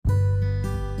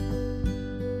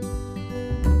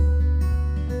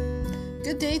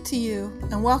Good day to you,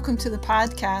 and welcome to the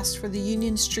podcast for the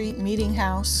Union Street Meeting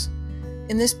House.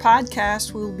 In this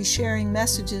podcast, we will be sharing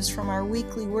messages from our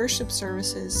weekly worship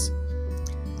services.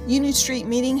 Union Street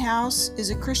Meeting House is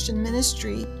a Christian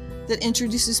ministry that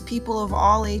introduces people of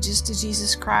all ages to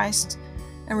Jesus Christ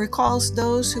and recalls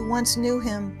those who once knew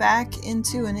Him back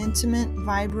into an intimate,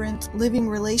 vibrant, living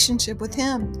relationship with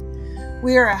Him.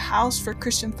 We are a house for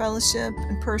Christian fellowship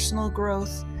and personal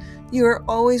growth. You are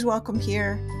always welcome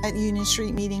here at Union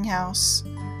Street Meeting House.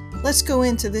 Let's go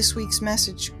into this week's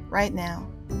message right now.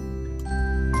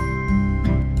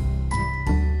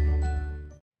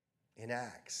 In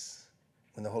Acts,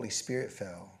 when the Holy Spirit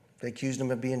fell, they accused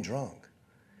him of being drunk.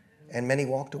 And many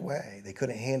walked away. They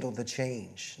couldn't handle the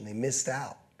change, and they missed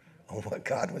out on what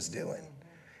God was doing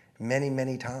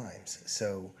many times.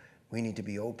 So we need to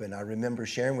be open. I remember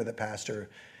sharing with a pastor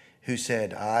who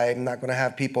said, I'm not going to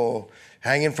have people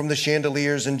hanging from the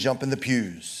chandeliers and jumping the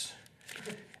pews.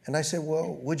 And I said,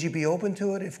 well, would you be open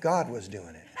to it if God was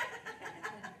doing it?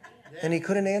 And he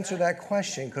couldn't answer that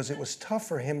question because it was tough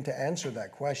for him to answer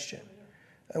that question.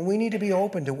 And we need to be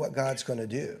open to what God's going to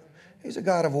do. He's a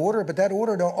God of order, but that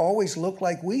order don't always look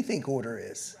like we think order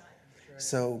is.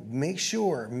 So make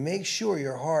sure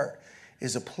your heart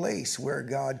is a place where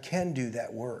God can do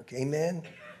that work. Amen?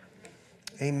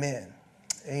 Amen.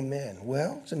 Amen.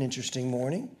 Well, it's an interesting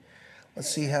morning. Let's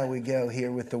see how we go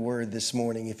here with the word this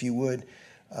morning. If you would,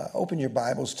 open your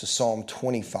Bibles to Psalm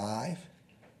 25.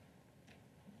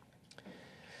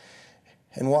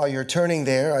 And while you're turning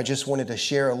there, I just wanted to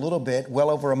share a little bit. Well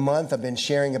over a month, I've been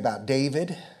sharing about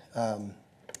David. I'm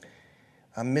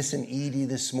missing Edie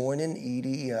this morning.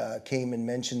 Edie came and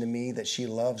mentioned to me that she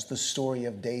loves the story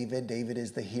of David. David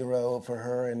is the hero for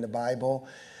her in the Bible.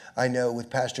 I know with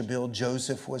Pastor Bill,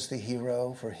 Joseph was the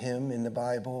hero for him in the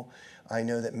Bible. I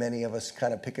know that many of us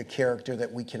kind of pick a character that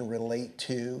we can relate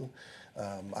to.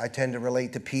 I tend to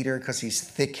relate to Peter because he's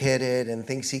thick-headed and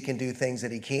thinks he can do things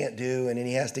that he can't do, and then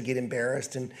he has to get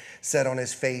embarrassed and set on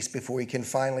his face before he can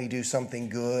finally do something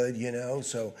good, you know.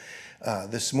 So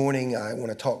this morning I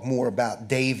want to talk more about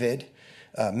David.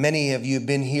 Many of you have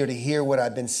been here to hear what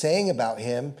I've been saying about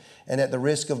him, and at the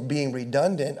risk of being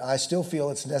redundant, I still feel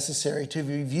it's necessary to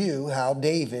review how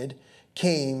David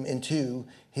came into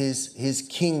his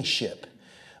kingship.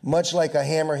 Much like a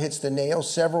hammer hits the nail,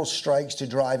 several strikes to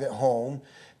drive it home.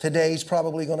 Today's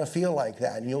probably going to feel like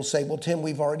that. And you'll say, well, Tim,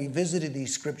 we've already visited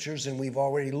these scriptures and we've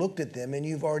already looked at them and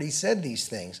you've already said these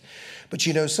things. But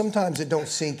you know, sometimes it don't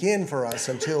sink in for us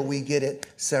until we get it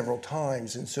several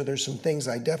times. And so there's some things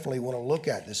I definitely want to look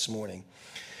at this morning.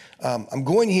 I'm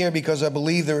going here because I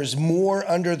believe there is more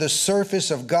under the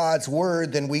surface of God's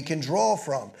word than we can draw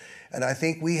from. And I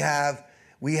think we have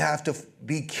to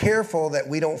be careful that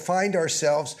we don't find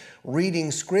ourselves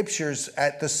reading scriptures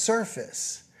at the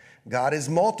surface. God is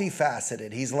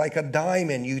multifaceted. He's like a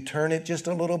diamond. You turn it just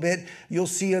a little bit, you'll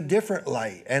see a different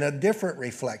light and a different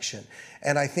reflection.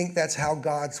 And I think that's how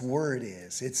God's word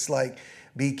is. It's like,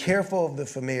 be careful of the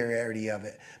familiarity of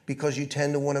it because you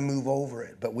tend to want to move over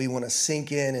it. But we want to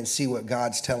sink in and see what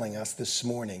God's telling us this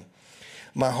morning.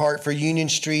 My heart for Union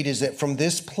Street is that from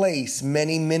this place,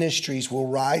 many ministries will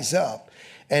rise up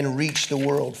and reach the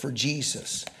world for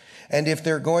Jesus. And if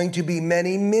there are going to be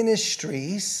many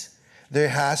ministries, there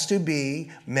has to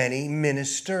be many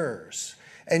ministers.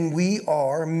 And we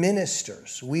are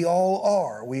ministers. We all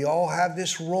are. We all have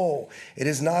this role. It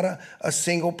is not a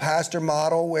single pastor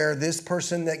model where this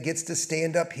person that gets to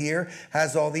stand up here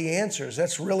has all the answers.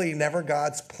 That's really never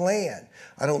God's plan.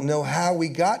 I don't know how we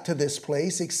got to this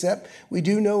place, except we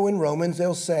do know in Romans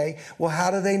they'll say, well, how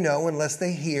do they know unless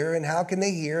they hear? And how can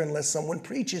they hear unless someone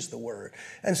preaches the word?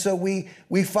 And so we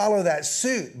follow that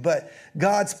suit. But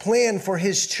God's plan for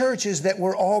his church is that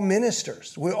we're all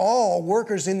ministers. We're all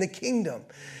workers in the kingdom.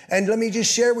 And let me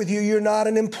just share with you, you're not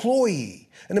an employee.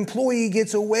 An employee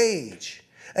gets a wage.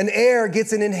 An heir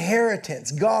gets an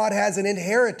inheritance. God has an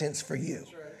inheritance for you.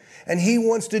 And he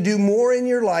wants to do more in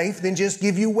your life than just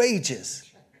give you wages.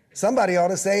 Somebody ought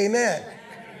to say amen.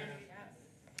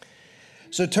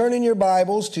 So turn in your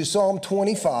Bibles to Psalm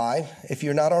 25, if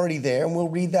you're not already there, and we'll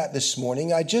read that this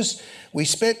morning. We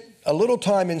spent a little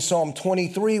time in Psalm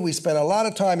 23. We spent a lot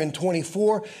of time in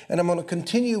 24, and I'm going to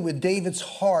continue with David's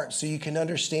heart so you can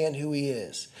understand who he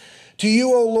is. To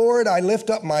you, O Lord, I lift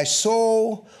up my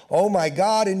soul. O my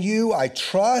God, in you I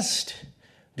trust.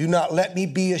 Do not let me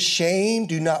be ashamed.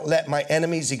 Do not let my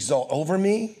enemies exult over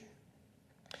me.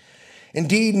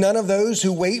 Indeed, none of those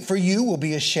who wait for you will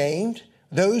be ashamed.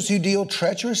 Those who deal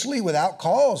treacherously without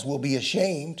cause will be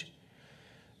ashamed.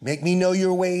 Make me know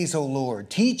your ways, O Lord.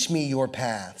 Teach me your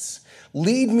paths.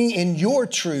 Lead me in your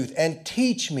truth and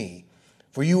teach me.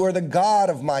 For you are the God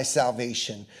of my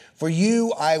salvation. For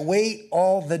you I wait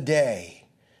all the day.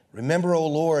 Remember, O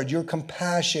Lord, your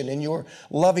compassion and your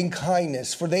loving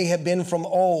kindness, for they have been from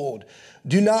old.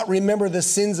 Do not remember the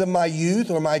sins of my youth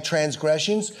or my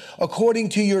transgressions. According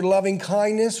to your loving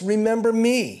kindness, remember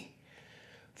me.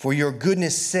 For your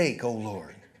goodness' sake, O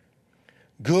Lord.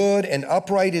 Good and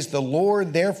upright is the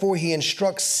Lord, therefore he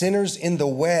instructs sinners in the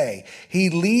way. He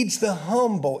leads the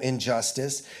humble in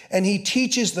justice, and he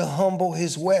teaches the humble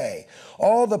his way.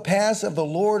 All the paths of the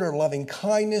Lord are loving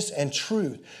kindness and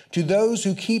truth to those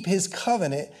who keep his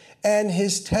covenant and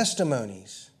his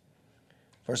testimonies.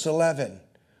 Verse 11,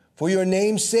 for your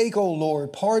name's sake, O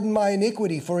Lord, pardon my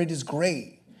iniquity, for it is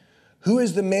great. Who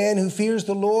is the man who fears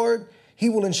the Lord? He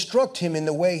will instruct him in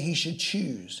the way he should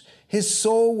choose. His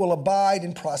soul will abide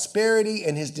in prosperity,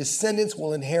 and his descendants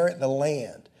will inherit the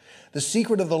land. The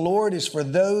secret of the Lord is for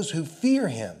those who fear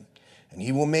him, and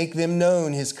he will make them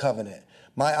known his covenant.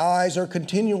 My eyes are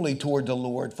continually toward the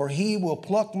Lord, for he will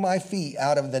pluck my feet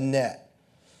out of the net.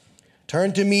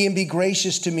 Turn to me and be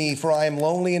gracious to me, for I am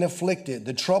lonely and afflicted.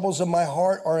 The troubles of my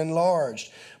heart are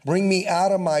enlarged. Bring me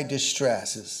out of my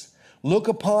distresses. Look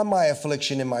upon my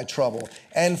affliction and my trouble,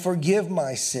 and forgive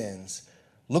my sins.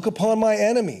 Look upon my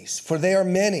enemies, for they are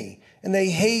many, and they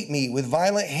hate me with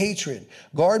violent hatred.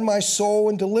 Guard my soul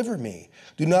and deliver me.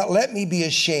 Do not let me be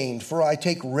ashamed, for I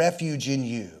take refuge in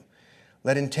you.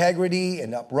 Let integrity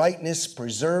and uprightness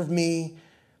preserve me,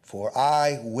 for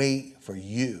I wait for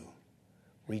you.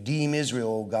 Redeem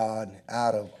Israel, O God,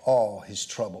 out of all his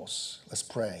troubles. Let's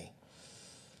pray.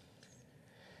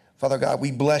 Father God,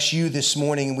 we bless you this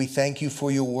morning, and we thank you for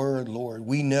your word, Lord.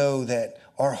 We know that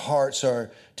our hearts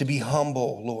are to be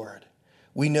humble, Lord.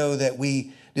 We know that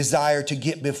we desire to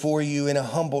get before you in a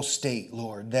humble state,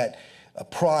 Lord, that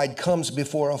pride comes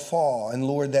before a fall, and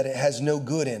Lord, that it has no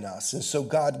good in us. And so,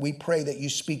 God, we pray that you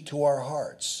speak to our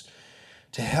hearts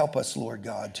to help us, Lord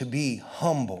God, to be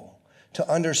humble, to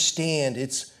understand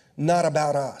it's not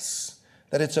about us,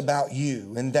 that it's about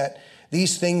you, and that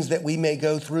these things that we may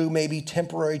go through may be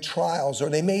temporary trials, or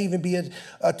they may even be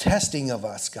a testing of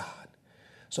us, God.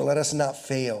 So let us not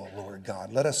fail, Lord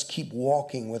God. Let us keep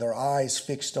walking with our eyes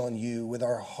fixed on you, with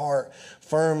our heart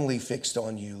firmly fixed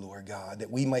on you, Lord God, that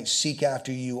we might seek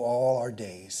after you all our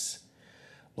days.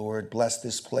 Lord, bless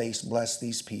this place, bless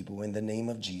these people. In the name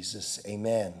of Jesus,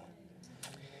 amen.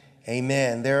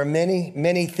 Amen. There are many,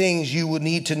 many things you will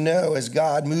need to know as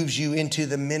God moves you into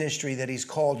the ministry that he's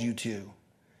called you to.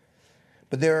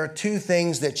 But there are two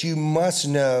things that you must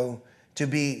know to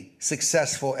be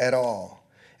successful at all.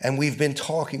 And we've been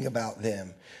talking about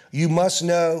them. You must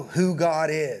know who God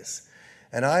is.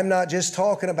 And I'm not just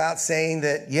talking about saying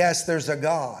that, yes, there's a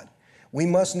God. We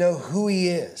must know who he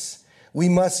is. We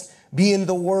must be in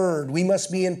the word. We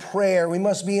must be in prayer. We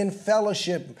must be in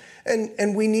fellowship.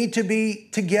 And we need to be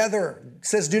together. It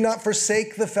says, do not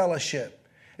forsake the fellowship.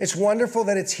 It's wonderful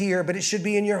that it's here, but it should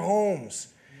be in your homes.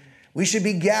 We should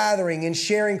be gathering and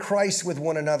sharing Christ with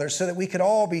one another so that we could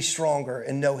all be stronger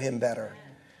and know him better.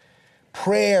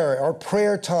 Prayer, our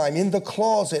prayer time in the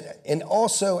closet and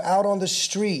also out on the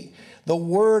street, the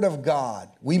word of God.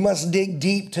 We must dig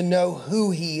deep to know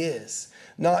who he is,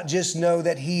 not just know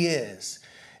that he is.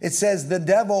 It says the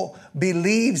devil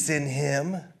believes in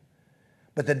him,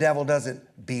 but the devil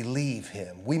doesn't believe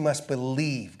him. We must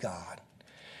believe God.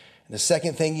 And the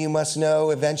second thing you must know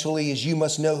eventually is you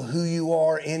must know who you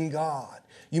are in God.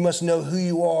 You must know who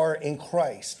you are in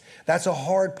Christ. That's a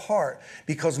hard part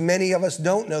because many of us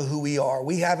don't know who we are.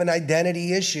 We have an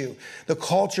identity issue. The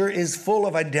culture is full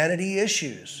of identity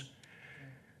issues.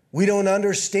 We don't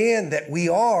understand that we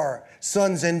are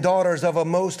sons and daughters of a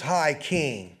most high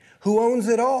king who owns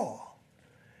it all.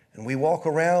 And we walk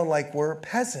around like we're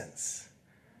peasants.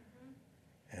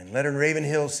 And Leonard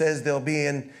Ravenhill says they'll be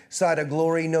inside of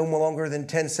glory no longer than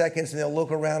 10 seconds, and they'll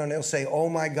look around and they'll say, oh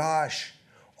my gosh,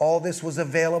 all this was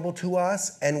available to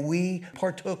us, and we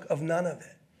partook of none of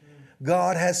it.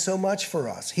 God has so much for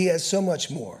us. He has so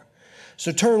much more.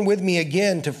 So turn with me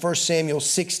again to 1 Samuel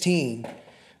 16.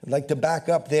 I'd like to back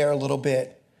up there a little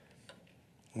bit.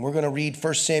 And we're going to read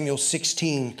 1 Samuel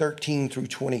 16, 13 through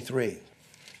 23.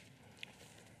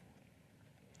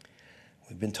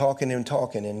 We've been talking,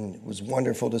 and it was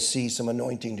wonderful to see some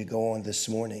anointing to go on this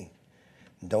morning.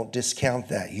 Don't discount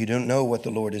that. You don't know what the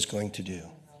Lord is going to do.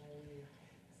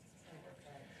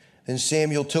 Then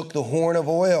Samuel took the horn of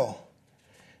oil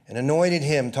and anointed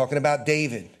him, talking about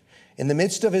David, in the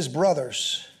midst of his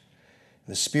brothers.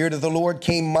 The Spirit of the Lord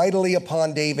came mightily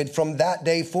upon David from that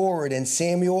day forward, and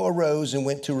Samuel arose and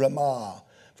went to Ramah.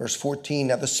 Verse 14,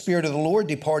 now the Spirit of the Lord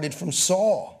departed from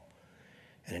Saul,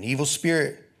 and an evil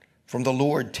spirit from the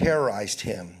Lord terrorized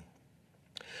him.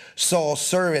 Saul's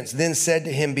servants then said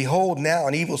to him, behold, now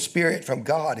an evil spirit from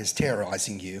God is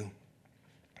terrorizing you.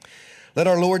 Let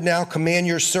our Lord now command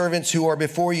your servants who are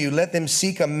before you. Let them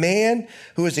seek a man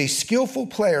who is a skillful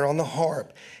player on the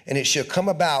harp. And it shall come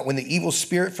about when the evil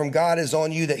spirit from God is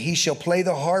on you that he shall play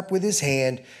the harp with his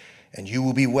hand, and you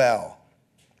will be well.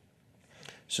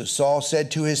 So Saul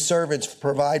said to his servants,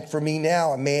 provide for me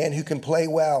now a man who can play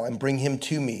well, and bring him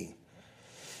to me.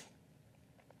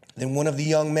 Then one of the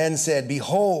young men said,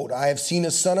 behold, I have seen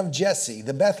a son of Jesse,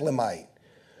 the Bethlehemite,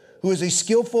 who is a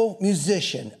skillful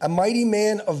musician, a mighty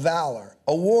man of valor,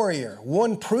 a warrior,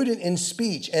 one prudent in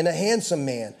speech, and a handsome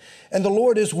man, and the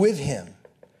Lord is with him.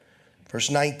 Verse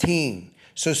 19,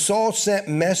 so Saul sent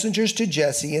messengers to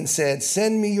Jesse and said,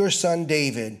 send me your son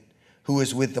David, who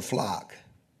is with the flock.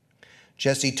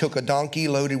 Jesse took a donkey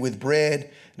loaded with bread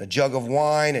and a jug of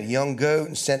wine and a young goat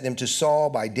and sent them to Saul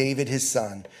by David his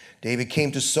son. David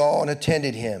came to Saul and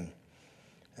attended him.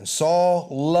 And Saul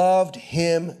loved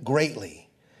him greatly,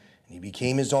 and he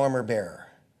became his armor bearer.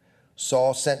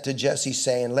 Saul sent to Jesse,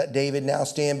 saying, let David now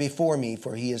stand before me,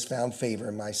 for he has found favor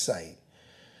in my sight.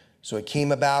 So it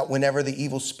came about whenever the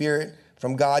evil spirit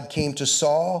from God came to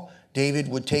Saul, David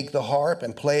would take the harp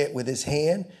and play it with his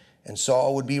hand, and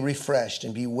Saul would be refreshed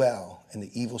and be well, and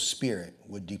the evil spirit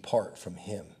would depart from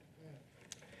him.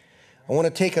 I want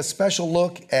to take a special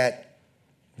look at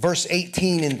verse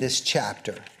 18 in this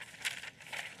chapter.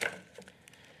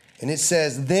 And it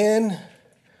says, then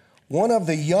one of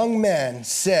the young men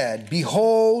said,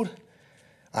 behold,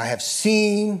 I have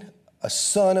seen a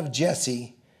son of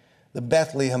Jesse, the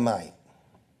Bethlehemite.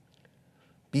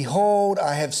 Behold,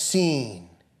 I have seen.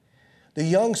 The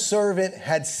young servant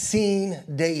had seen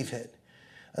David.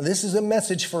 Now, this is a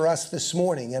message for us this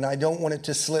morning, and I don't want it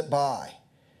to slip by.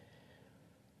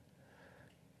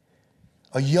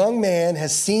 A young man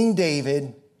has seen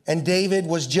David, and David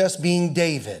was just being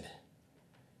David.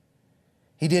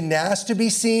 He didn't ask to be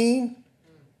seen.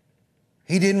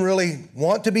 He didn't really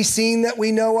want to be seen that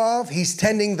we know of. He's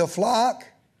tending the flock.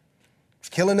 He's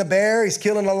killing a bear. He's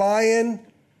killing a lion.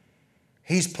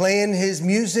 He's playing his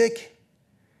music.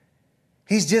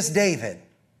 He's just David.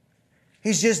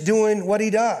 He's just doing what he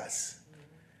does.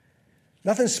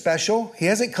 Nothing special. He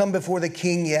hasn't come before the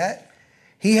king yet.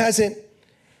 He hasn't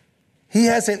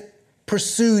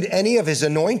pursued any of his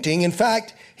anointing. In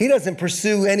fact, he doesn't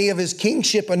pursue any of his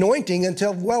kingship anointing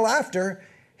until well after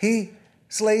he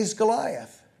slays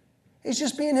Goliath. He's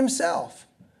just being himself.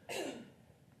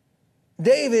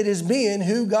 David is being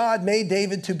who God made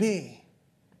David to be.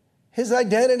 His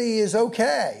identity is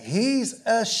okay. He's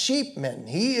a sheepman.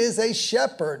 He is a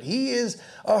shepherd. He is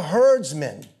a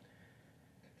herdsman.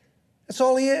 That's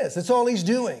all he is. That's all he's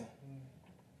doing.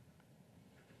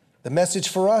 The message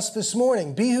for us this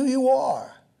morning, be who you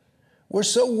are. We're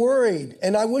so worried,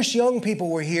 and I wish young people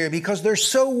were here because they're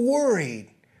so worried.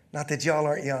 Not that y'all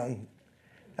aren't young.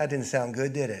 That didn't sound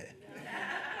good, did it?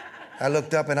 I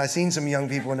looked up and I seen some young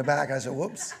people in the back. I said,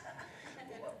 whoops.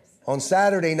 On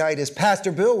Saturday night, as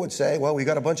Pastor Bill would say, well, we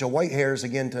got a bunch of white hairs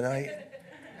again tonight.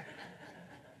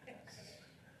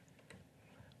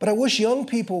 But I wish young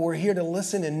people were here to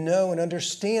listen and know and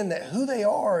understand that who they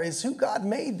are is who God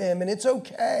made them, and it's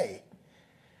okay.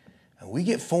 And we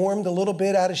get formed a little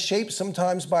bit out of shape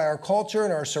sometimes by our culture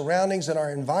and our surroundings and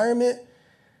our environment,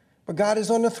 but God is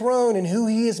on the throne, and who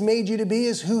he has made you to be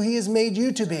is who he has made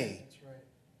you to be.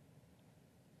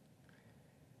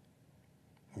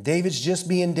 David's just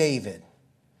being David.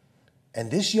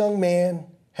 And this young man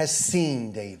has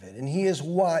seen David, and he has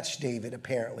watched David,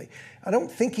 apparently. I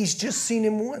don't think he's just seen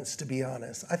him once, to be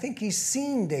honest. I think he's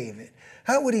seen David.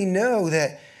 How would he know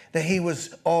that he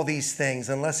was all these things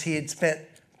unless he had spent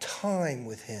time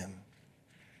with him?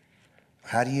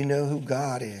 How do you know who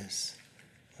God is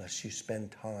unless you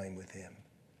spend time with him?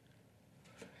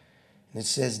 And it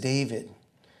says David,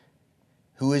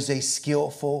 who is a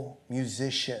skillful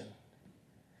musician.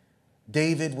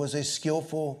 David was a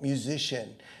skillful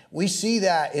musician. We see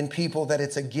that in people that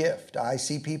it's a gift. I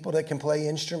see people that can play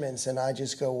instruments and I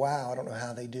just go, wow, I don't know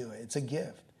how they do it. It's a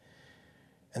gift.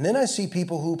 And then I see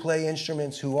people who play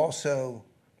instruments who also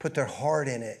put their heart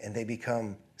in it and they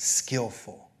become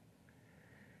skillful.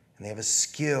 And they have a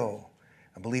skill.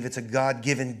 I believe it's a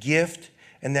God-given gift,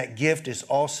 and that gift is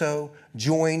also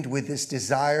joined with this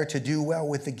desire to do well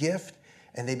with the gift,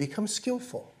 and they become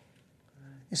skillful.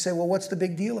 You say, well, what's the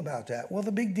big deal about that? Well,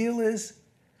 the big deal is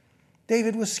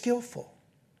David was skillful.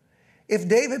 If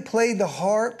David played the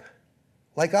harp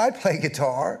like I play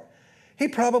guitar, he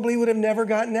probably would have never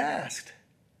gotten asked.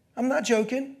 I'm not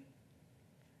joking.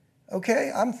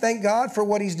 Okay? Thank God for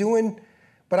what he's doing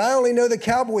but I only know the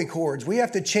cowboy chords. We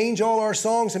have to change all our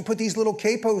songs and put these little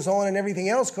capos on and everything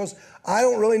else because I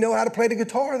don't really know how to play the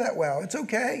guitar that well. It's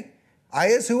okay. I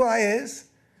is who I is.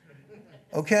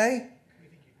 Okay?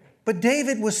 But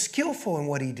David was skillful in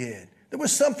what he did. There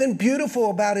was something beautiful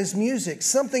about his music,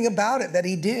 something about it that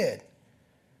he did.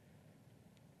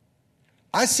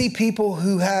 I see people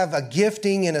who have a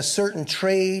gifting in a certain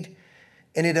trade,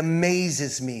 and it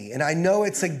amazes me. And I know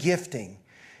it's a gifting.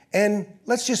 And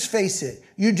let's just face it,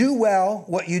 you do well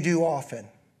what you do often.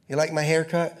 You like my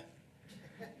haircut?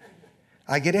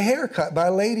 I get a haircut by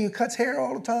a lady who cuts hair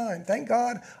all the time. Thank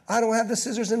God I don't have the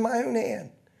scissors in my own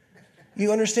hand.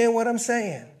 You understand what I'm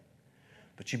saying?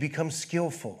 But you become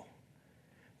skillful.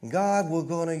 God's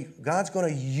going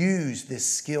to use this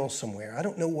skill somewhere. I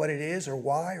don't know what it is or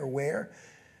why or where,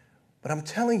 but I'm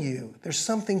telling you, there's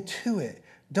something to it.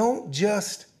 Don't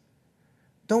just,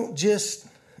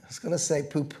 I was going to say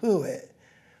poo-poo it.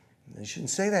 You shouldn't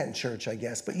say that in church, I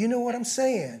guess, but you know what I'm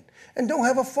saying. And don't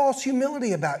have a false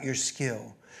humility about your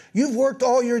skill. You've worked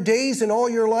all your days and all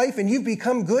your life, and you've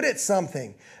become good at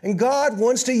something. And God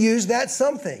wants to use that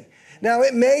something. Now,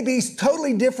 it may be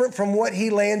totally different from what he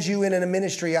lands you in a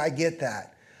ministry. I get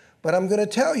that. But I'm going to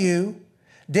tell you,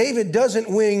 David doesn't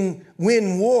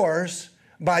win wars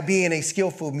by being a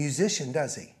skillful musician,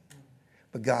 does he?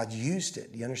 But God used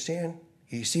it. Do you understand?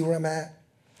 You see where I'm at?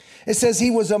 It says he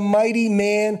was a mighty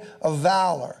man of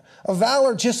valor. A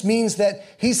valor just means that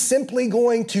he's simply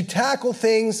going to tackle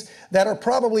things that are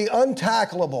probably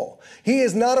untackleable. He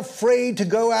is not afraid to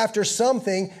go after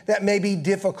something that may be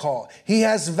difficult. He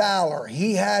has valor.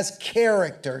 He has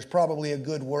character, is probably a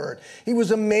good word. He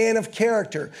was a man of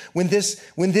character. When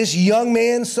this young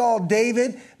man saw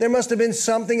David, there must have been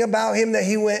something about him that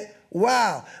he went,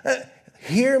 wow,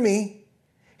 hear me.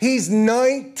 He's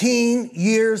 19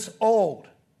 years old.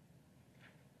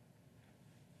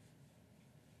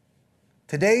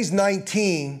 Today's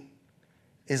 19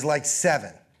 is like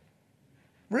 7.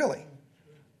 Really.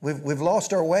 We've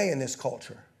lost our way in this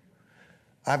culture.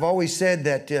 I've always said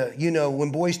that,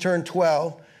 when boys turn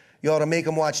 12, you ought to make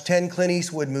them watch 10 Clint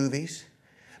Eastwood movies,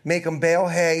 make them bale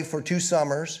hay for 2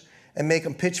 summers, and make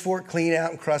them pitchfork clean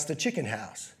out and crust a chicken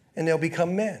house. And they'll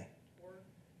become men.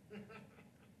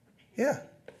 Yeah.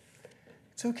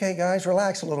 It's okay, guys.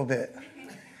 Relax a little bit.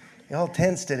 You're all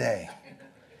tense today.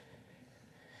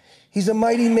 He's a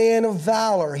mighty man of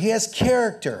valor. He has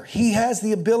character. He has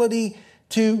the ability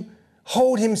to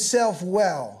hold himself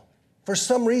well. For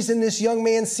some reason, this young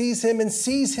man sees him and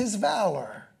sees his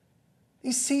valor.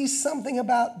 He sees something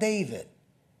about David.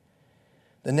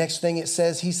 The next thing it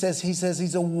says, he says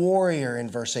he's a warrior in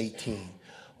verse 18.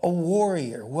 A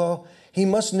warrior. Well, he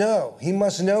must know. He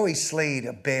must know he slayed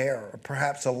a bear or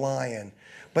perhaps a lion.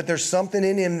 But there's something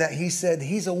in him that he said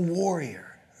he's a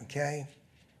warrior. Okay?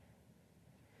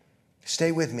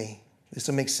 Stay with me. This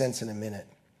will make sense in a minute.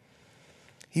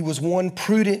 He was one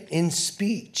prudent in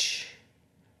speech.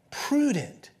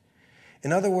 Prudent.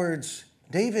 In other words,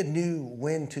 David knew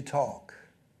when to talk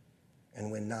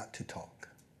and when not to talk.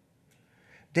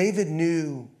 David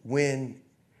knew when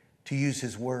to use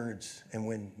his words and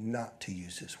when not to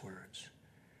use his words.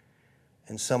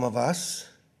 And some of us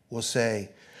will say,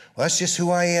 well, that's just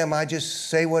who I am. I just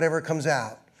say whatever comes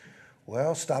out.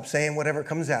 Well, stop saying whatever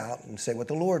comes out and say what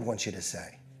the Lord wants you to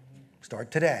say. Start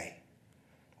today.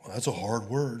 Well, that's a hard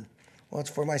word. Well, it's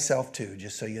for myself too,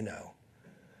 just so you know.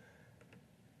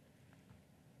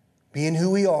 Being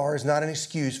who we are is not an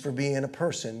excuse for being a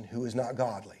person who is not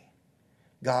godly.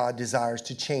 God desires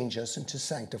to change us and to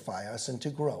sanctify us and to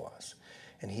grow us.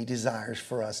 And he desires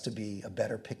for us to be a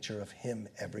better picture of him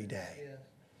every day. Yeah.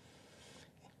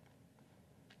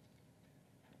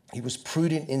 He was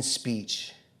prudent in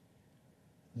speech.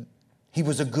 He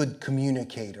was a good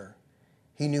communicator.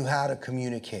 He knew how to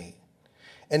communicate.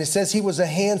 And it says he was a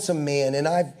handsome man. And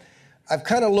I've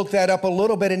kind of looked that up a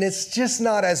little bit, and it's just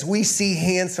not as we see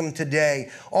handsome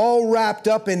today. All wrapped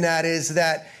up in that is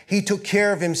that he took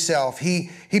care of himself. He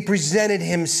presented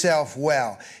himself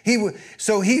well.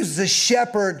 So he was a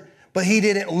shepherd, but he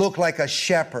didn't look like a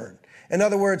shepherd. In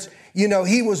other words,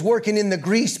 he was working in the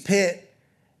grease pit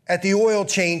at the oil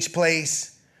change place,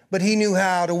 but he knew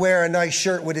how to wear a nice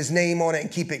shirt with his name on it and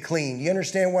keep it clean. You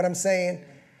understand what I'm saying?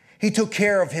 He took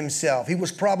care of himself. He was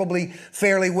probably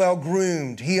fairly well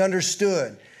groomed. He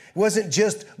understood. It wasn't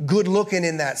just good looking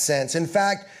in that sense. In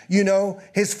fact,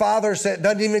 his father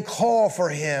doesn't even call for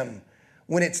him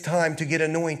when it's time to get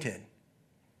anointed.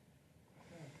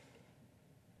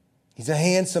 He's a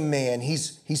handsome man.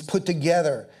 He's put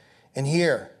together. And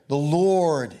here, the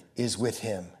Lord is with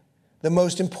him. The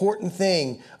most important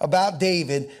thing about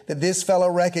David that this fellow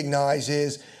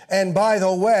recognizes, and by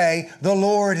the way, the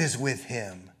Lord is with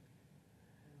him.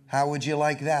 How would you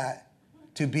like that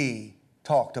to be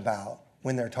talked about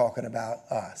when they're talking about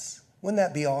us? Wouldn't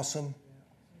that be awesome?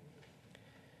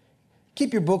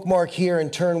 Keep your bookmark here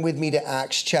and turn with me to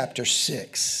Acts chapter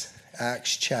 6.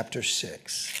 Acts chapter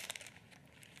 6.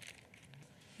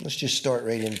 Let's just start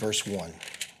right in verse 1.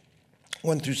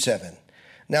 1 through 7.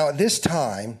 Now at this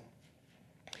time,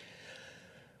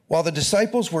 while the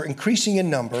disciples were increasing in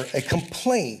number, a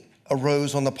complaint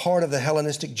arose on the part of the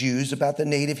Hellenistic Jews about the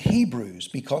native Hebrews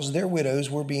because their widows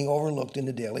were being overlooked in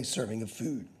the daily serving of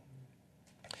food.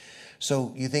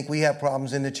 So you think we have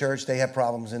problems in the church? They have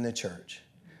problems in the church.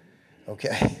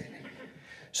 Okay.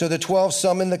 So the 12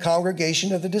 summoned the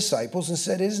congregation of the disciples and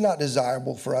said, "It is not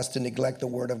desirable for us to neglect the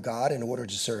word of God in order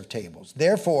to serve tables.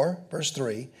 Therefore," verse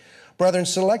 3, "brethren,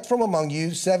 select from among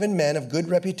you 7 men of good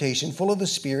reputation, full of the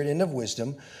Spirit and of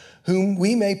wisdom, whom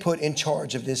we may put in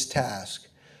charge of this task.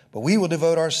 But we will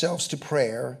devote ourselves to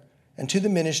prayer and to the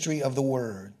ministry of the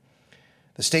word."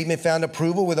 The statement found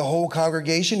approval with the whole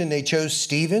congregation, and they chose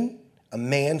Stephen, a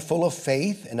man full of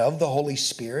faith and of the Holy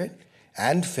Spirit,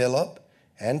 and Philip,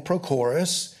 and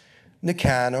Prochorus,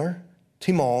 Nicanor,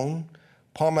 Timon,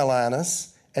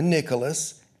 Parmenas, and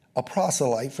Nicholas, a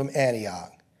proselyte from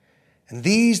Antioch. And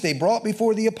these they brought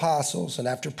before the apostles, and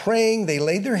after praying, they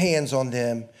laid their hands on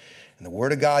them. And the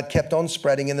word of God kept on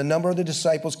spreading, and the number of the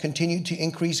disciples continued to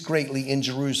increase greatly in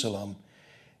Jerusalem.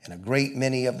 And a great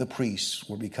many of the priests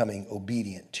were becoming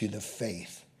obedient to the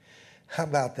faith. How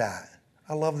about that?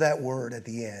 I love that word at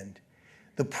the end.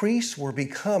 The priests were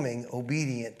becoming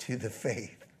obedient to the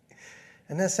faith.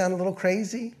 Doesn't that sound a little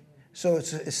crazy? So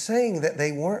it's saying that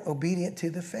they weren't obedient to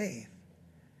the faith.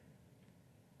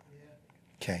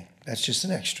 Okay, that's just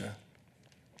an extra.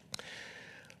 I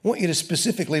want you to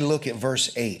specifically look at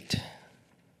verse 8.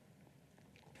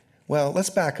 Well, let's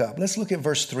back up. Let's look at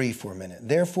verse 3 for a minute.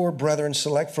 "Therefore, brethren,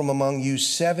 select from among you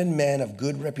 7 men of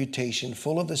good reputation,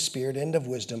 full of the Spirit and of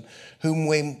wisdom, whom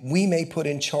we may put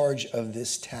in charge of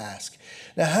this task."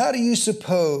 Now, how do you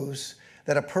suppose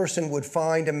that a person would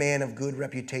find a man of good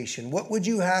reputation? What would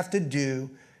you have to do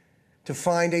to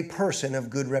find a person of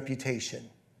good reputation?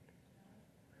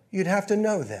 You'd have to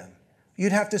know them.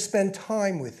 You'd have to spend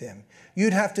time with them.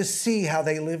 You'd have to see how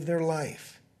they live their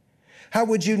life. How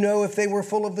would you know if they were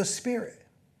full of the Spirit?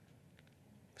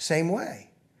 Same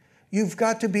way. You've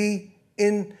got to be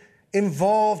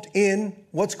involved in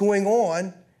what's going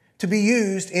on to be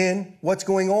used in what's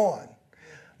going on.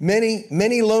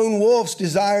 Many lone wolves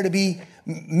desire to be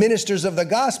ministers of the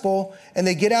gospel, and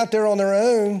they get out there on their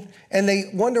own and they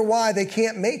wonder why they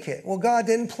can't make it. Well, God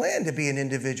didn't plan to be an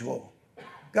individual.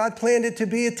 God planned it to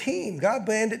be a team. God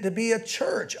planned it to be a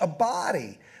church, a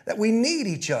body, that we need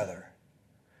each other.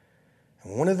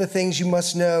 And one of the things you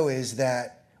must know is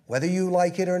that whether you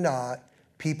like it or not,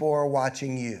 people are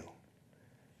watching you.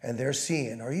 And they're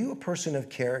seeing, are you a person of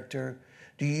character?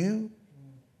 Do you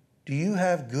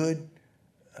have good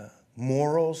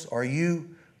morals? Are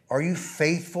you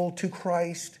faithful to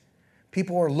Christ?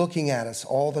 People are looking at us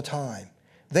all the time.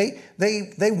 They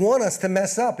want us to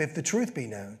mess up, if the truth be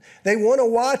known. They want to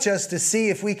watch us to see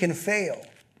if we can fail.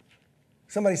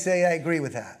 Somebody say, I agree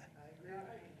with that.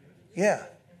 Yeah.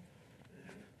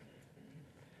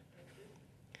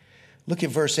 Look at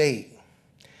verse 8.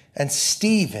 "And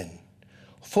Stephen,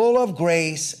 full of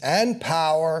grace and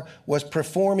power, was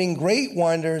performing great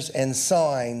wonders and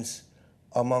signs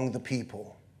among the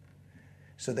people."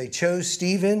 So they chose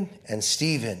Stephen, and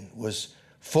Stephen was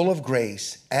full of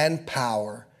grace and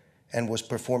power and was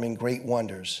performing great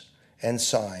wonders and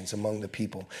signs among the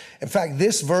people. In fact,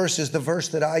 this verse is the verse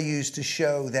that I use to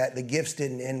show that the gifts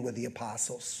didn't end with the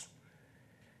apostles.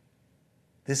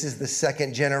 This is the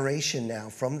second generation now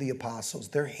from the apostles.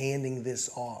 They're handing this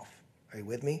off. Are you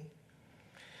with me?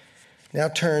 Now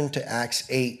turn to Acts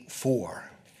 8:4.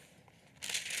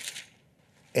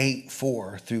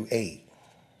 8:4 through 8.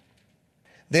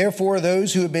 "Therefore,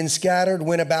 those who had been scattered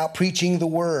went about preaching the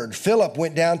word. Philip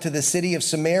went down to the city of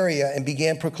Samaria and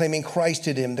began proclaiming Christ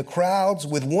to them. The crowds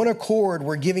with one accord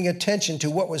were giving attention to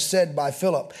what was said by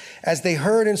Philip, as they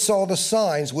heard and saw the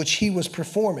signs which he was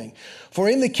performing. For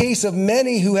in the case of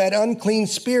many who had unclean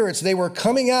spirits, they were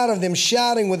coming out of them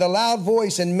shouting with a loud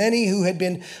voice, and many who had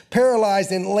been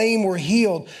paralyzed and lame were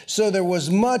healed. So there was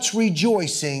much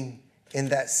rejoicing in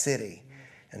that city."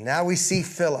 And now we see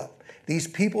Philip. These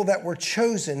people that were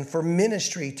chosen for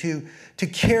ministry to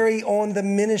carry on the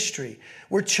ministry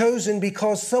were chosen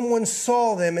because someone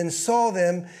saw them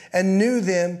and knew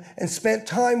them and spent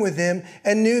time with them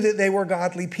and knew that they were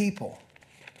godly people.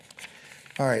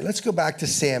 All right, let's go back to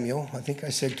Samuel. I think I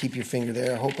said keep your finger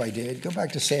there. I hope I did. Go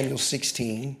back to Samuel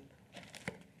 16.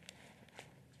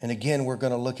 And again, we're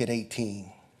going to look at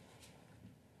 18.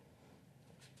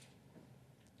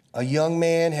 A young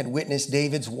man had witnessed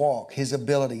David's walk, his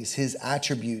abilities, his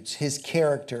attributes, his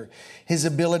character, his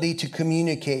ability to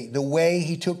communicate, the way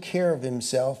he took care of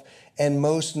himself, and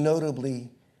most notably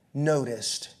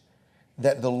noticed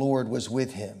that the Lord was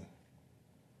with him.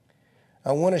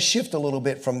 I want to shift a little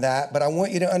bit from that, but I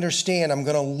want you to understand I'm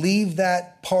going to leave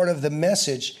that part of the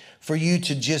message for you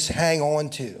to just hang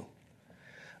on to.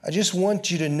 I just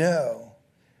want you to know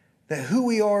that who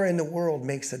we are in the world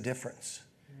makes a difference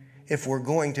if we're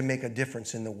going to make a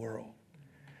difference in the world.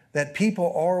 That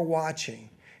people are watching,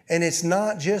 and it's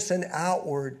not just an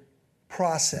outward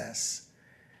process.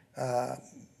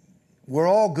 We're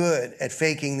all good at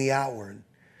faking the outward.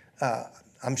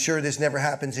 I'm sure this never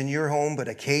happens in your home, but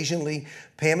occasionally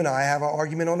Pam and I have an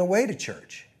argument on the way to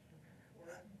church.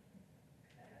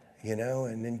 You know,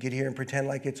 and then get here and pretend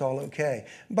like it's all okay.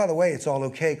 And by the way, it's all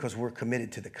okay because we're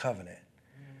committed to the covenant.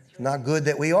 It's not good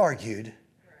that we argued,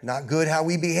 not good how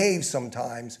we behave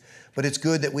sometimes, but it's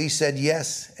good that we said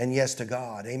yes and yes to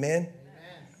God. Amen?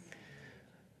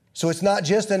 So it's not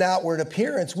just an outward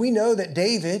appearance. We know that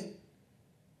David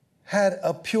had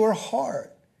a pure heart.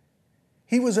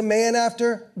 He was a man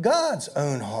after God's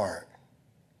own heart.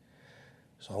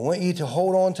 So I want you to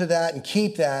hold on to that and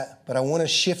keep that, but I want to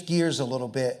shift gears a little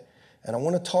bit, and I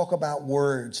want to talk about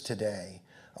words today.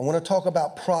 I want to talk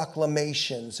about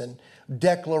proclamations and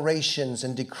declarations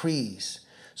and decrees.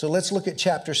 So let's look at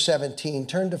chapter 17.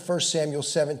 Turn to 1 Samuel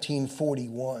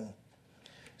 17:41.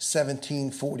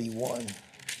 17:41.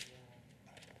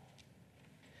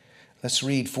 Let's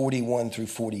read 41 through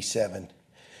 47.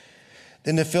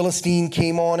 Then the Philistine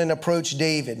came on and approached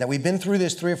David. Now, we've been through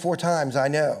this 3 or 4 times, I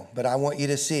know, but I want you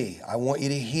to see, I want you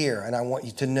to hear, and I want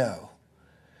you to know.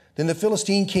 Then the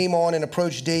Philistine came on and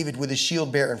approached David with his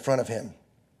shield bearer in front of him.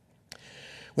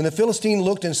 When the Philistine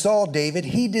looked and saw David,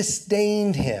 he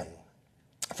disdained him,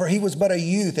 for he was but a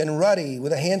youth and ruddy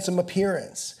with a handsome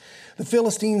appearance. The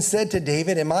Philistine said to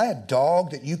David, "Am I a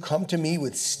dog that you come to me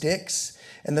with sticks?"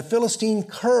 And the Philistine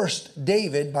cursed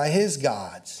David by his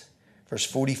gods. Verse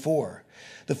 44.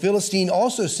 The Philistine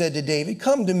also said to David,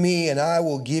 "Come to me, and I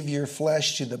will give your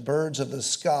flesh to the birds of the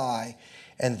sky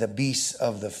and the beasts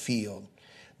of the field."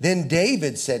 Then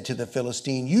David said to the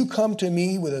Philistine, "You come to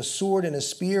me with a sword and a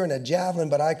spear and a javelin,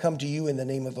 but I come to you in the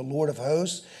name of the Lord of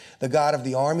hosts, the God of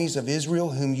the armies of Israel,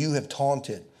 whom you have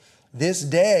taunted. This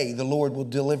day the Lord will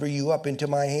deliver you up into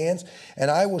my hands, and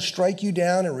I will strike you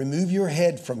down and remove your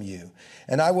head from you.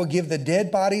 And I will give the dead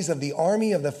bodies of the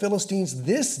army of the Philistines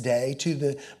this day to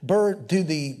the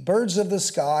birds of the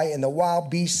sky and the wild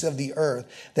beasts of the earth,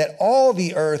 that all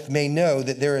the earth may know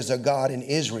that there is a God in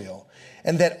Israel,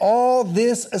 and that all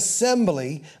this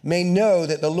assembly may know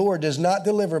that the Lord does not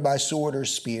deliver by sword or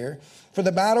spear, for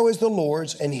the battle is the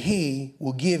Lord's, and he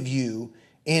will give you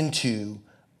into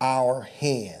our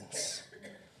hands."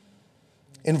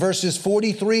 In verses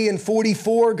 43 and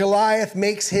 44, Goliath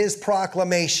makes his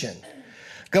proclamation.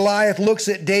 Goliath looks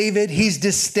at David. He's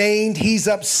disdained. He's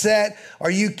upset. Are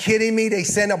you kidding me? They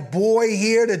sent a boy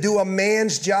here to do a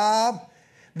man's job?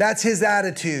 That's his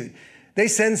attitude. They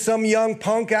send some young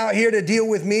punk out here to deal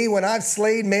with me when I've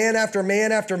slayed man after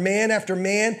man after man after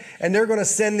man, and they're going to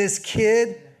send this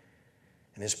kid?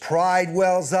 And his pride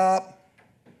wells up.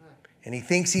 And he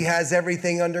thinks he has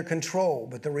everything under control,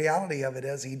 but the reality of it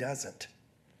is he doesn't.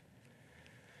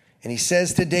 And he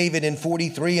says to David in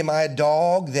 43, "Am I a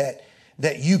dog that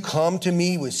you come to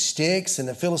me with sticks?" And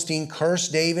the Philistine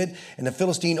cursed David. And the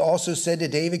Philistine also said to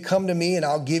David, "Come to me and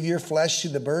I'll give your flesh to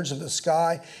the birds of the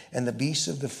sky and the beasts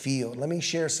of the field." Let me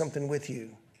share something with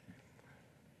you.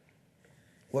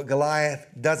 What Goliath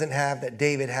doesn't have that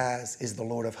David has is the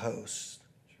Lord of hosts.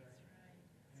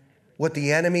 What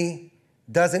the enemy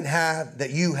doesn't have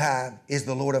that you have is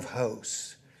the Lord of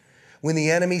hosts. When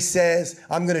the enemy says,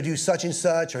 "I'm going to do such and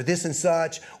such, or this and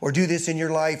such, or do this in your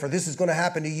life, or this is going to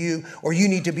happen to you, or you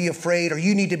need to be afraid, or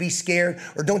you need to be scared,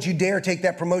 or don't you dare take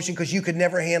that promotion because you could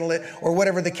never handle it," or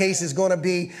whatever the case is going to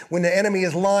be, when the enemy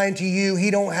is lying to you,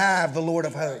 he don't have the Lord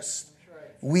of hosts.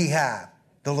 We have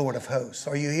the Lord of hosts.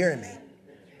 Are you hearing me?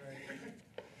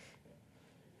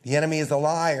 The enemy is a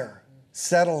liar.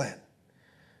 Settle it.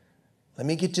 Let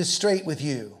me get this straight with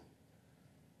you.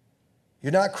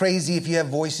 You're not crazy if you have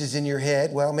voices in your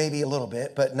head. Well, maybe a little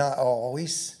bit, but not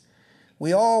always.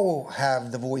 We all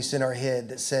have the voice in our head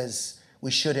that says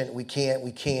we shouldn't, we can't,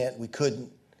 we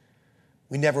couldn't.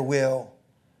 We never will.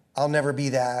 I'll never be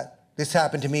that. This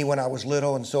happened to me when I was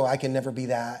little, and so I can never be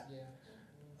that.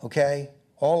 Okay?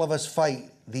 All of us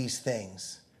fight these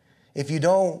things. If you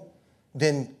don't,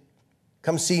 then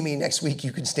come see me next week.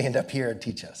 You can stand up here and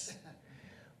teach us.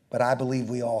 But I believe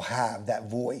we all have that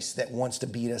voice that wants to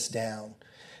beat us down.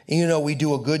 And you know, we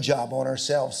do a good job on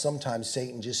ourselves. Sometimes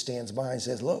Satan just stands by and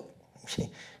says, look,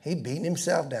 he's beating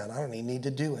himself down. I don't even need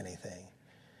to do anything.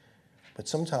 But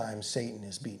sometimes Satan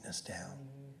is beating us down.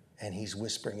 And he's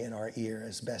whispering in our ear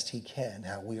as best he can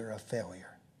how we are a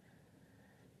failure.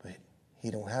 But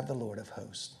he don't have the Lord of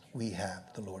hosts. We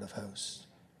have the Lord of hosts.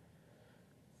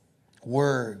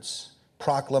 Words,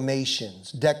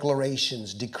 proclamations,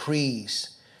 declarations,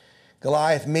 decrees.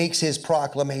 Goliath makes his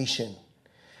proclamation.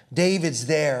 David's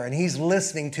there and he's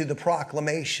listening to the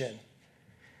proclamation.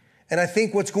 And I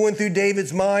think what's going through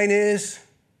David's mind is,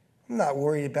 I'm not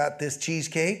worried about this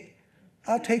cheesecake.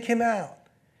 I'll take him out.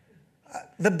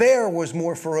 The bear was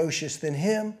more ferocious than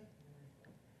him.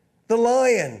 The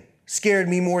lion scared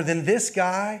me more than this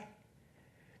guy.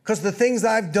 Because the things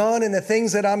I've done and the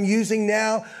things that I'm using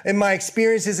now and my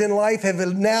experiences in life have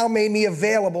now made me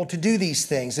available to do these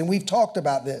things. And we've talked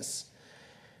about this.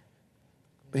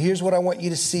 But here's what I want you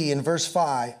to see. In verse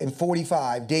 5 and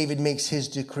 45, David makes his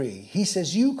decree. He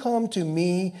says, you come to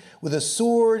me with a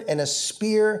sword and a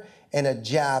spear and a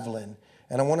javelin.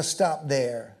 And I want to stop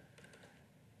there.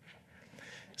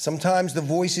 Sometimes the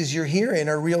voices you're hearing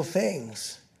are real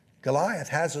things. Goliath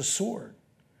has a sword.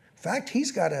 In fact,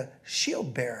 he's got a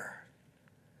shield bearer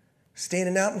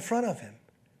standing out in front of him.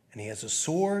 And he has a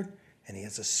sword, and he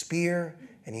has a spear,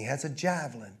 and he has a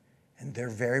javelin. And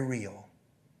they're very real.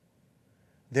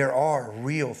 There are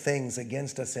real things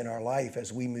against us in our life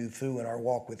as we move through in our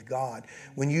walk with God.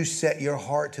 When you set your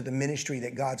heart to the ministry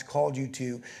that God's called you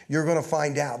to, you're going to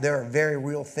find out there are very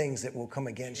real things that will come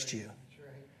against you.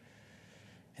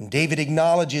 And David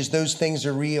acknowledges those things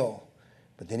are real.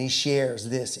 But then he shares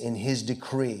this in his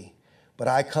decree. But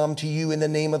I come to you in the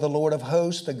name of the Lord of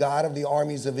hosts, the God of the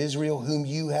armies of Israel, whom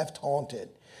you have taunted.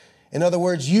 In other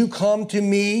words, you come to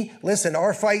me. Listen,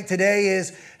 our fight today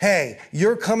is, hey,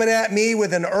 you're coming at me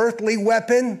with an earthly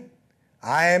weapon.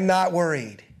 I am not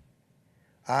worried.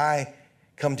 I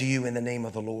come to you in the name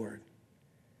of the Lord.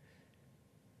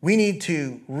 We need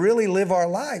to really live our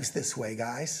lives this way,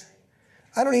 guys.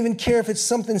 I don't even care if it's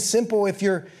something simple. If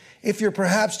you're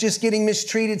perhaps just getting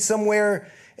mistreated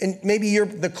somewhere and maybe you're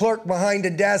the clerk behind a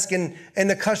desk and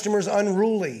the customer's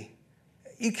unruly.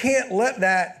 You can't let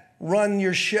that run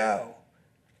your show.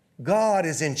 God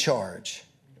is in charge.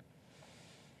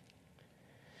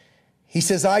 He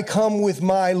says, I come with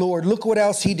my Lord. Look what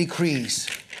else he decrees.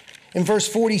 In verse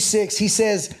 46, he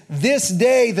says, this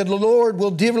day that the Lord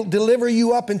will deliver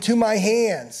you up into my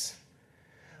hands.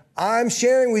 I'm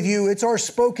sharing with you, it's our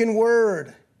spoken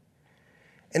word.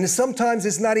 And sometimes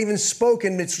it's not even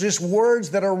spoken. It's just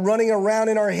words that are running around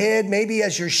in our head. Maybe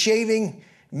as you're shaving,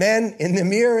 men, in the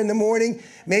mirror in the morning.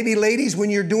 Maybe ladies, when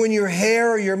you're doing your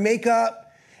hair or your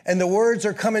makeup and the words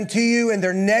are coming to you and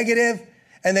they're negative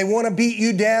and they want to beat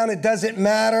you down. It doesn't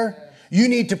matter. You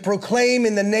need to proclaim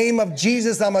in the name of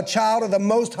Jesus, I'm a child of the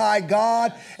Most High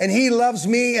God and he loves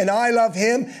me and I love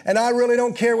him. And I really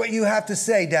don't care what you have to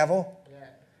say, devil.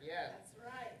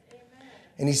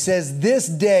 And he says, this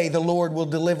day the Lord will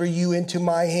deliver you into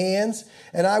my hands,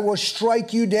 and I will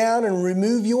strike you down and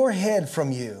remove your head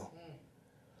from you.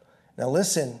 Now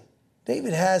listen,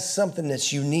 David has something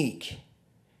that's unique.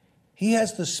 He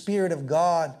has the Spirit of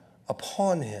God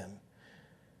upon him.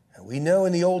 And we know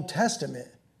in the Old Testament,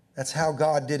 that's how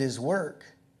God did his work.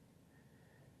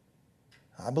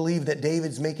 I believe that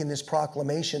David's making this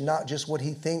proclamation, not just what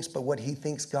he thinks, but what he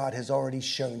thinks God has already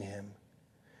shown him.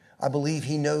 I believe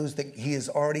he knows that he has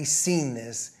already seen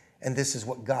this, and this is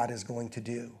what God is going to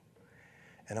do.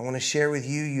 And I want to share with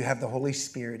you, you have the Holy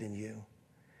Spirit in you.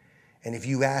 And if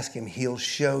you ask him, he'll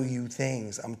show you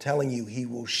things. I'm telling you, he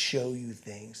will show you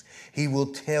things. He will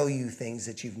tell you things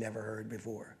that you've never heard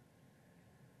before.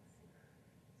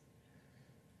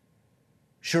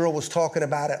 Cheryl was talking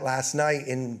about it last night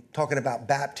in talking about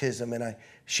baptism, and I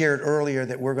shared earlier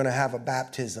that we're going to have a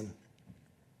baptism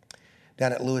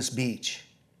down at Lewis Beach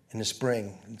in the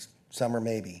spring, summer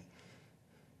maybe.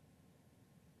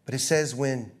 But it says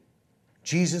when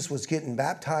Jesus was getting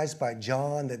baptized by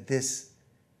John that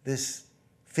this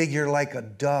figure like a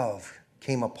dove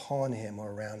came upon him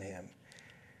or around him.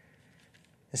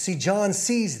 And see, John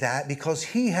sees that because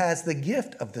he has the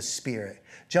gift of the Spirit.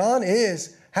 John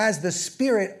has the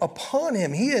Spirit upon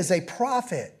him. He is a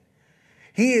prophet.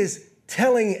 He is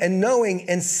telling and knowing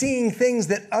and seeing things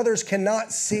that others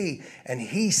cannot see. And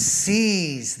he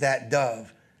sees that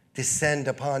dove descend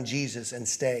upon Jesus and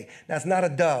stay. Now, it's not a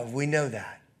dove. We know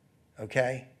that.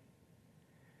 Okay?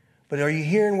 But are you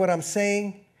hearing what I'm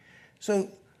saying?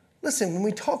 So Listen, when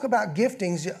we talk about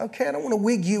giftings, okay, I don't want to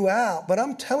wig you out, but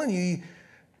I'm telling you,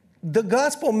 the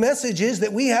gospel message is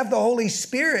that we have the Holy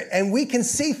Spirit and we can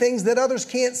see things that others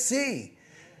can't see.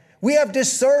 We have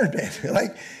discernment.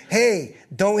 Like, hey,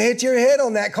 don't hit your head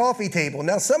on that coffee table.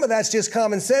 Now, some of that's just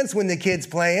common sense when the kid's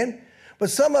playing,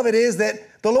 but some of it is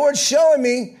that the Lord's showing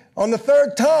me on the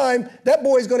third time, that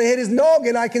boy's going to hit his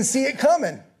noggin. I can see it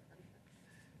coming.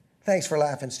 Thanks for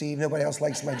laughing, Steve. Nobody else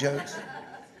likes my jokes.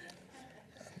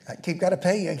 I got to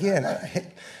pay you again.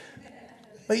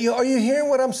 But are you hearing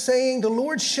what I'm saying? The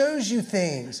Lord shows you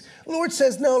things. The Lord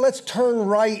says, no, let's turn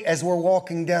right as we're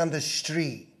walking down the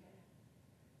street.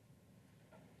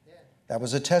 That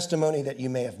was a testimony that you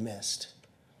may have missed.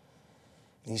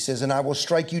 He says, and I will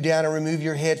strike you down and remove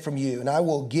your head from you. And I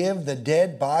will give the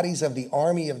dead bodies of the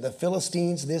army of the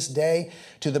Philistines this day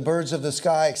to the birds of the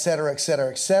sky, etc., etc.,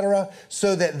 etc.,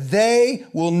 so that they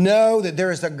will know that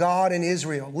there is a God in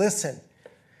Israel. Listen,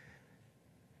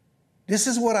 this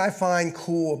is what I find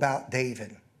cool about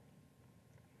David.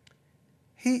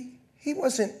 He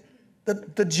wasn't,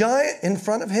 the giant in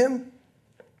front of him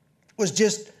was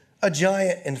just a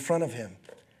giant in front of him.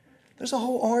 There's a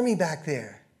whole army back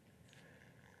there.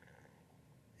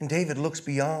 And David looks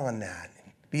beyond that,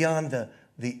 beyond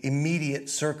the immediate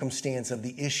circumstance of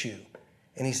the issue.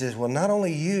 And he says, well, not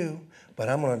only you, but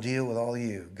I'm going to deal with all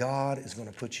you. God is going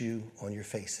to put you on your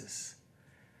faces.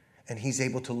 And he's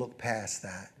able to look past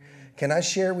that. Can I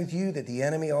share with you that the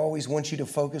enemy always wants you to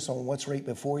focus on what's right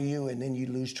before you, and then you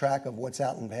lose track of what's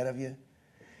out ahead of you?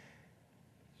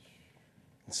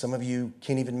 Some of you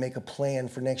can't even make a plan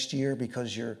for next year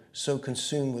because you're so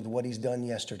consumed with what he's done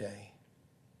yesterday.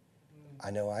 I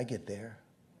know I get there.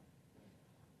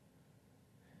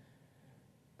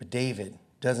 But David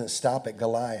doesn't stop at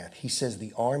Goliath. He says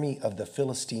the army of the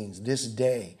Philistines this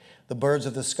day, the birds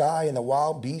of the sky and the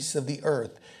wild beasts of the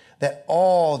earth, that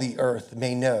all the earth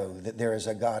may know that there is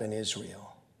a God in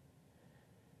Israel.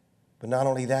 But not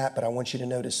only that, but I want you to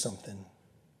notice something.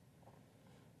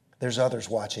 There's others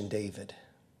watching David.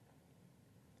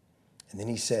 And then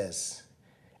he says,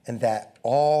 and that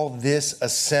all this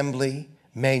assembly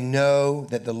may know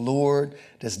that the Lord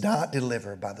does not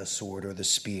deliver by the sword or the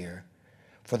spear,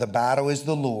 for the battle is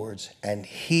the Lord's, and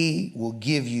he will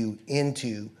give you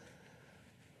into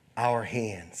our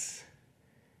hands.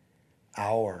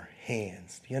 Our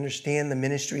hands. Do you understand the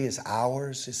ministry is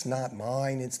ours? It's not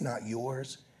mine. It's not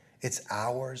yours. It's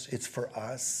ours. It's for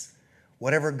us.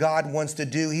 Whatever God wants to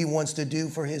do, he wants to do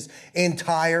for his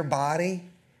entire body,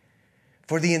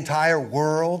 for the entire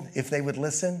world, if they would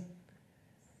listen.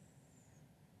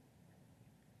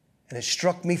 And it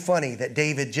struck me funny that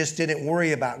David just didn't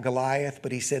worry about Goliath,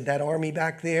 but he said, that army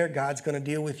back there, God's going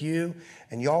to deal with you,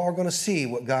 and y'all are going to see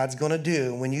what God's going to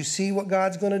do. And when you see what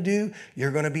God's going to do,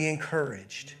 you're going to be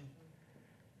encouraged.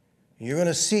 You're going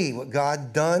to see what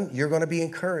God done. You're going to be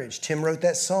encouraged. Tim wrote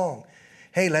that song.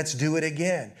 Hey, let's do it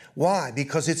again. Why?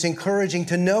 Because it's encouraging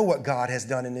to know what God has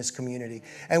done in this community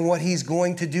and what he's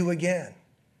going to do again.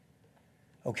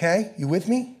 Okay? You with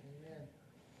me?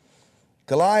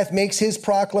 Goliath makes his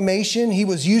proclamation. He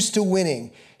was used to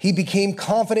winning. He became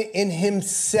confident in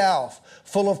himself,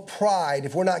 full of pride.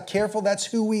 If we're not careful, that's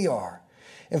who we are.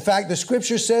 In fact, the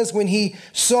scripture says when he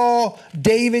saw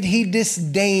David, he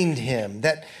disdained him.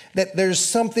 That there's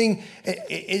something,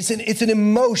 it's an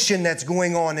emotion that's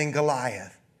going on in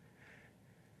Goliath.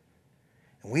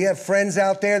 And we have friends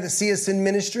out there that see us in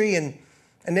ministry and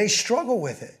they struggle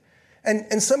with it.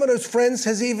 And some of those friends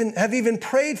have even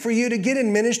prayed for you to get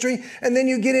in ministry, and then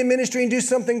you get in ministry and do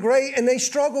something great, and they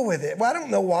struggle with it. Well, I don't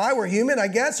know why. We're human, I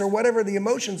guess, or whatever the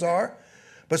emotions are.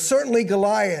 But certainly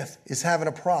Goliath is having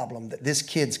a problem that this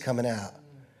kid's coming out.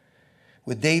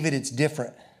 With David, it's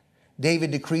different. David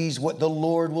decrees what the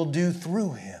Lord will do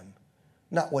through him,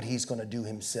 not what he's going to do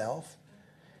himself.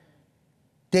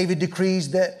 David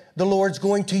decrees that the Lord's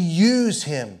going to use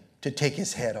him to take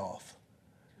his head off.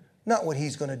 Not what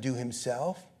he's going to do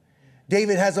himself.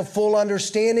 David has a full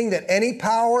understanding that any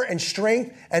power and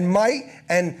strength and might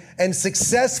and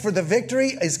success for the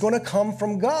victory is going to come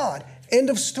from God. End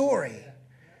of story.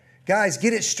 Guys,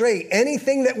 get it straight.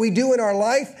 Anything that we do in our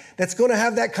life that's going to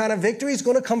have that kind of victory is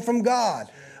going to come from God.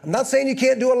 I'm not saying you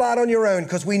can't do a lot on your own,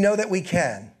 because we know that we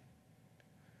can.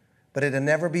 But it'll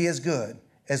never be as good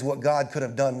as what God could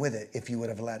have done with it if you would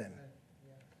have let him.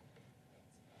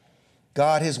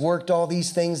 God has worked all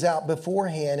these things out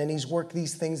beforehand, and he's worked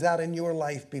these things out in your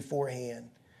life beforehand.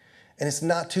 And it's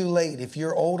not too late. If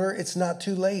you're older, it's not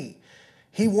too late.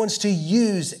 He wants to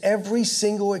use every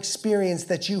single experience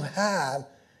that you have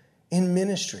in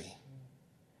ministry.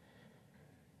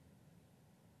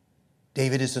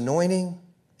 David is anointed.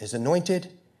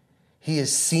 He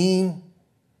is seen.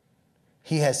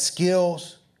 He has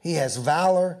skills. He has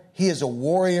valor. He is a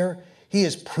warrior. He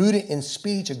is prudent in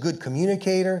speech, a good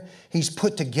communicator. He's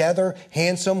put together,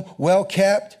 handsome, well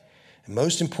kept. And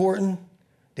most important,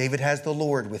 David has the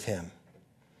Lord with him,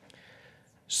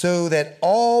 so that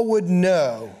all would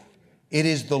know it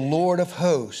is the Lord of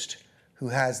hosts who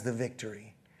has the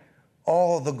victory.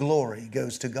 All the glory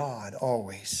goes to God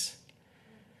always.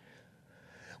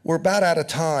 We're about out of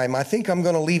time. I think I'm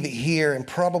going to leave it here and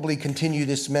probably continue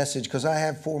this message because I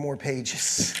have 4 more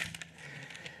pages.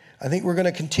 I think we're going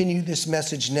to continue this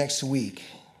message next week.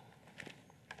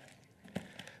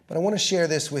 But I want to share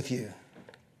this with you.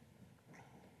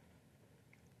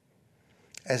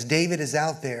 As David is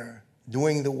out there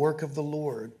doing the work of the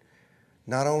Lord,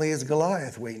 not only is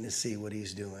Goliath waiting to see what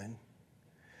he's doing,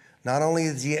 not only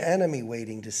is the enemy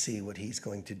waiting to see what he's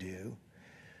going to do,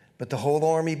 but the whole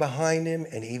army behind him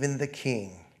and even the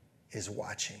king is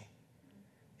watching.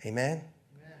 Amen?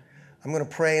 I'm going to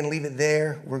pray and leave it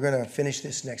there. We're going to finish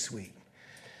this next week.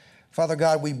 Father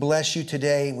God, we bless you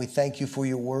today. We thank you for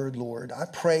your word, Lord. I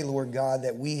pray, Lord God,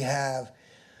 that we have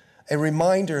a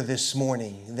reminder this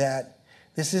morning that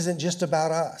this isn't just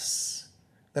about us,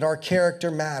 that our character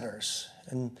matters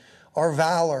and our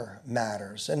valor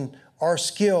matters and our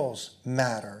skills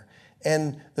matter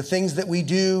and the things that we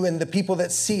do and the people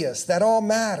that see us, that all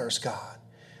matters, God.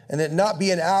 And that not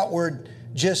be an outward,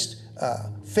 just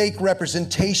fake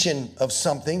representation of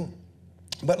something,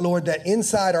 but Lord, that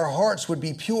inside our hearts would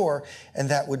be pure and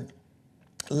that would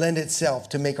lend itself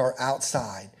to make our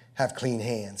outside have clean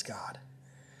hands, God.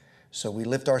 So we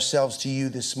lift ourselves to you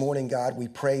this morning, God. We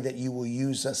pray that you will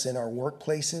use us in our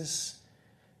workplaces,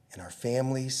 in our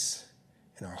families,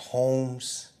 in our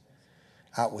homes,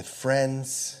 out with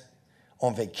friends,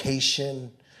 on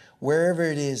vacation, wherever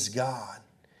it is, God.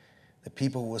 The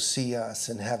people will see us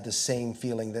and have the same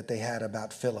feeling that they had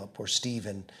about Philip or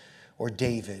Stephen or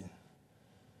David.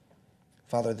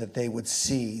 Father, that they would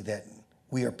see that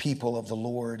we are people of the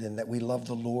Lord and that we love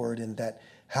the Lord and that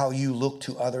how you look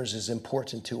to others is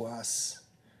important to us.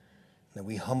 That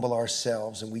we humble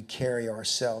ourselves and we carry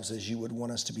ourselves as you would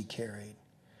want us to be carried.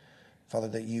 Father,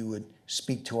 that you would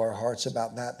speak to our hearts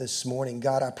about that this morning.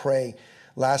 God, I pray,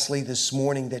 lastly, this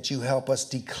morning that you help us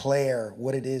declare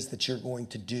what it is that you're going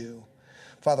to do.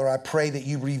 Father, I pray that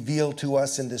you reveal to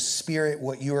us in the Spirit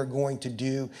what you are going to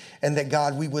do and that,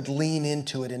 God, we would lean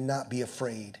into it and not be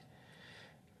afraid.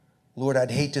 Lord, I'd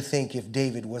hate to think if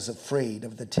David was afraid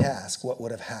of the task, what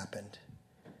would have happened.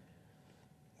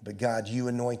 But God, you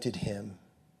anointed him.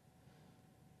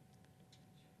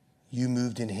 You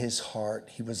moved in his heart.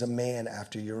 He was a man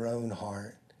after your own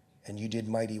heart, and you did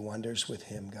mighty wonders with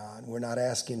him, God. We're not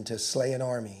asking to slay an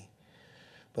army.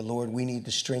 But Lord, we need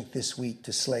the strength this week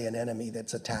to slay an enemy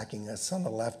that's attacking us on the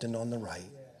left and on the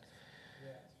right.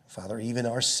 Father, even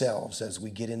ourselves as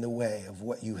we get in the way of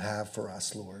what you have for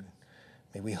us, Lord,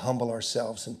 may we humble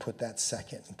ourselves and put that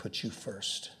second and put you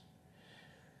first.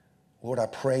 Lord, I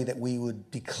pray that we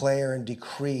would declare and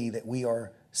decree that we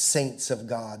are saints of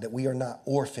God, that we are not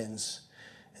orphans,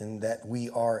 and that we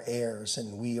are heirs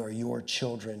and we are your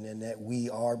children and that we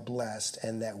are blessed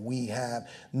and that we have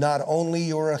not only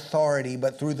your authority,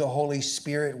 but through the Holy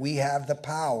Spirit, we have the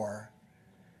power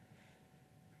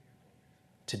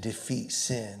to defeat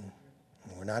sin.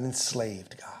 We're not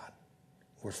enslaved, God.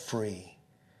 We're free.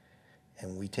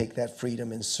 And we take that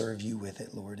freedom and serve you with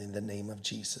it, Lord, in the name of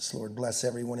Jesus. Lord, bless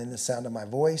everyone in the sound of my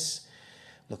voice.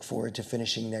 Look forward to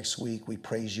finishing next week. We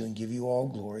praise you and give you all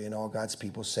glory, and all God's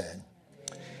people said.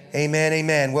 Amen,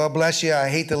 amen. Well, bless you. I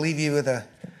hate to leave you with a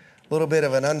little bit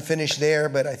of an unfinished there,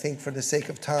 but I think for the sake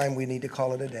of time, we need to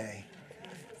call it a day.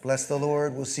 Bless the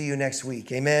Lord. We'll see you next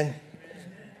week. Amen.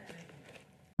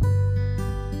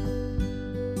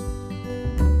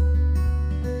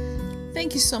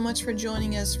 Thank you so much for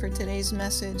joining us for today's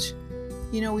message.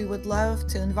 You know, we would love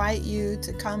to invite you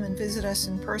to come and visit us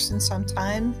in person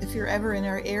sometime. If you're ever in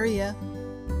our area,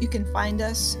 you can find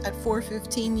us at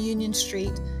 415 Union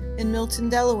Street in Milton,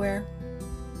 Delaware,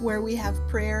 where we have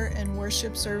prayer and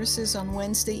worship services on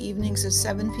Wednesday evenings at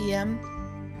 7 p.m.,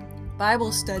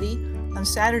 Bible study on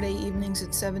Saturday evenings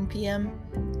at 7 p.m.,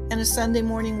 and a Sunday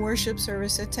morning worship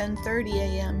service at 10:30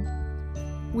 a.m.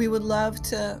 We would love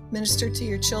to minister to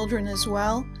your children as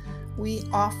well. We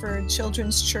offer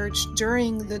children's church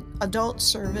during the adult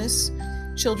service.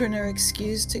 Children are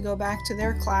excused to go back to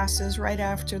their classes right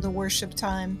after the worship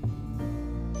time.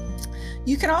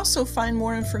 You can also find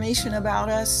more information about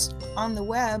us on the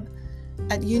web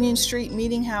at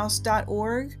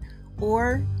unionstreetmeetinghouse.org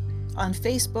or on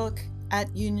Facebook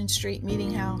at Union Street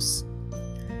Meeting House.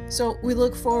 So we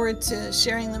look forward to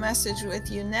sharing the message with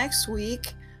you next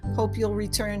week. Hope you'll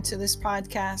return to this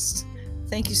podcast.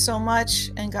 Thank you so much,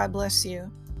 and God bless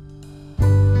you.